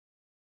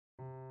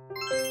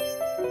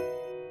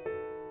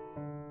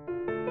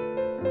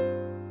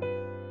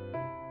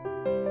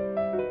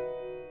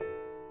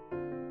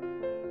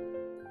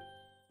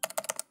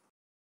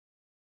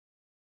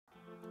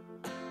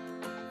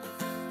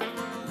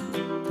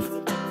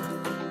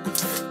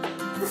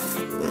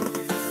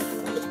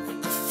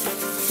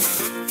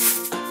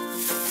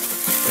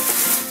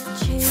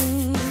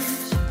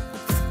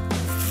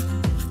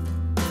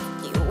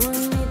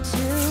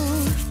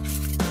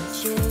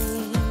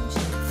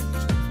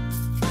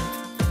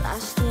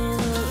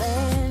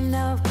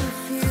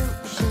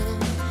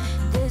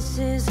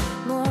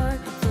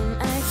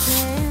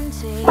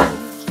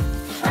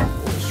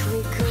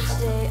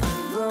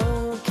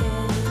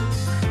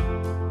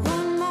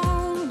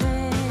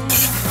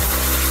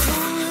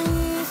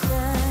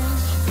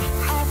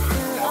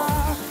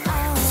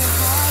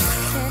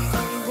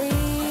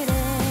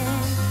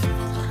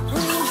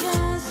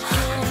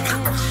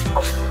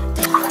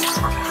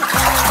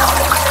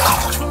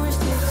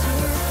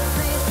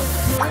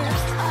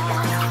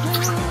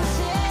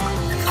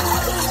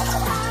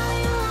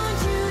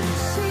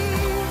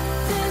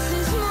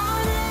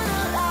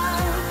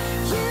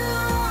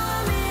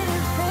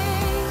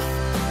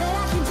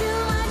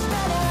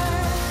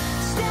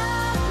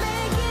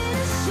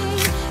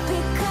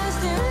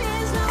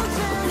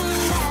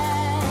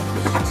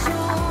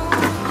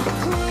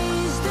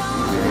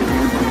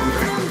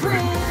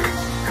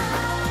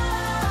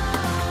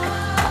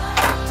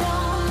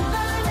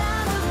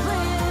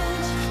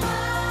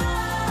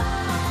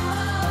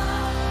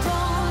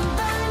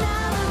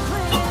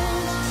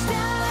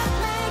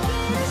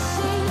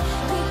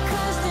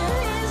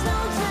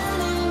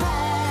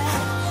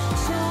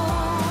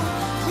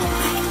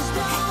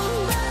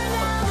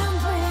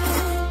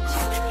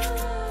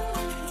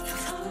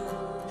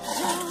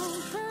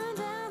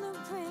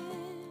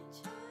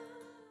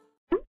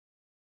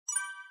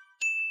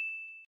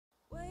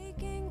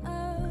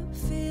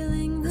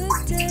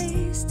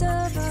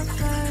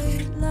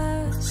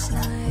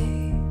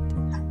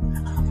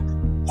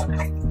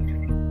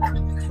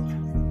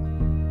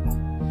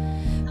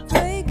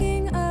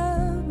Breaking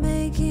up,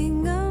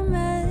 making a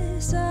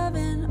mess of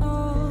an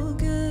all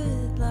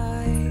good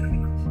life.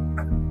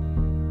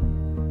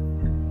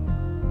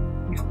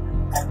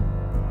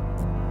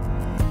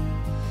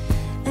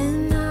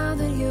 And now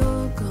that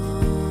you're gone,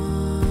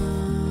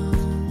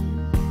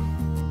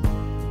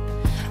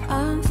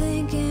 I'm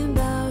thinking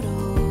about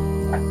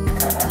old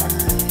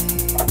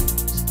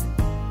times.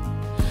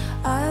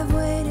 I've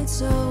waited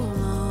so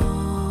long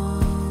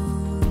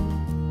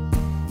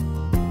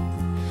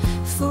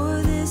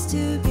for this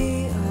to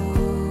be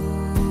over.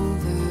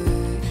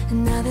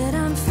 And now that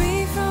I'm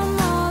free from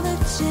all the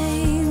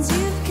chains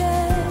you've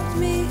kept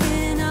me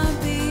in, I'll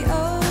be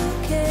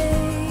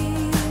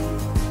okay.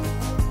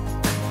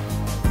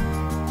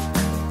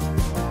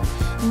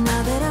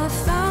 Now that I've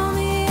found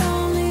the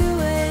only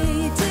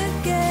way to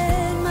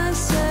get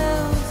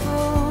myself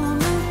home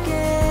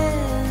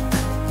again,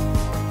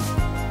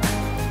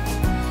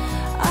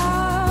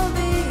 I'll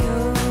be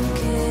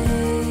okay.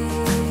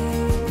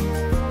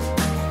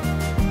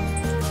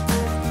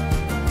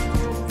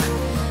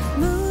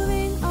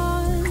 Moving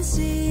on,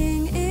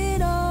 seeing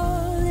it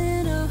all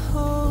in a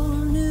whole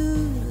new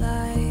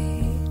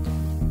light.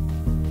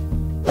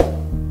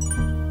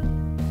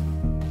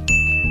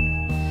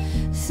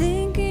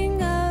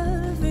 Thinking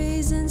of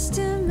reasons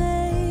to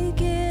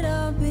make it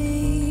all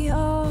be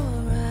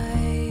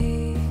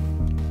alright.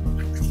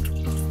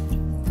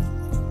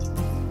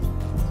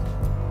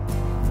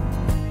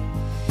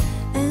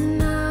 And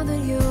now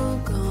that you're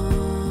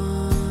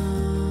gone,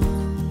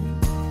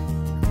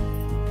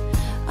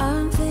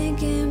 I'm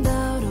thinking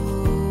about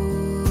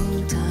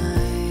old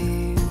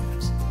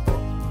times.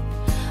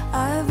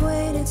 I've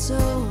waited so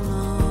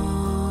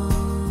long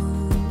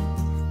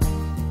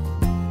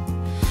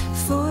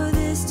for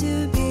this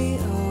to be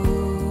over.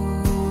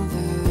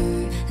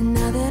 And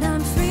now that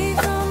I'm free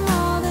from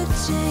all the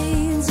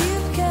chains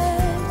you've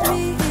kept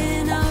me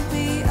in, I'll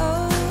be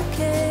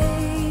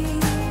okay.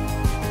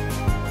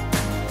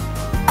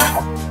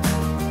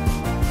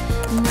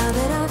 Now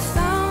that I've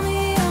found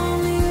the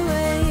only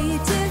way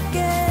to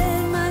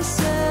get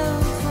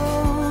myself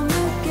home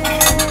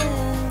again,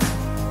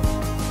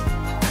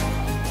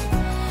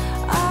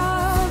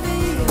 I'll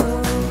be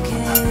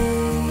okay.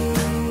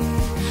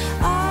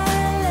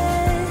 I'll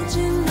let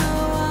you know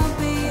I'll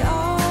be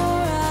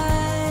alright.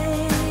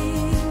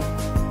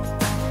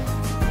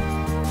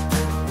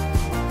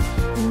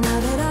 Now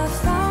that I've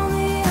found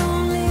the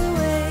only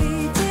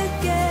way to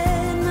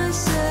get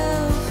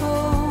myself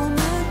home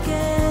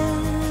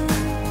again,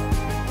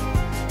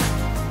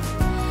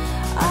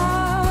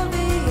 I'll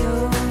be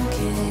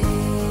okay.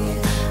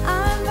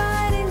 I'm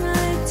biding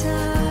my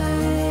time.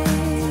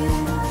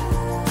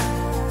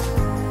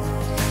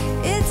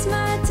 It's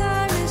my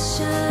time to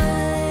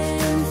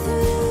shine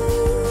through.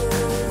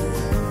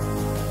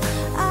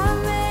 I've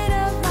made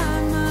up my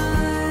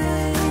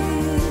mind.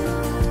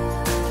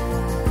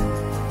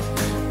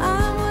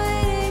 I'm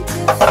waiting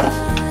to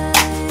find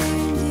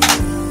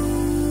you.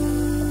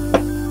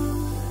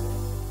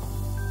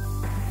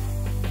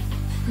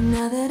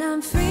 Now that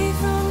I'm free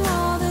from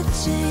all the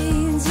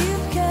chains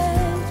you've kept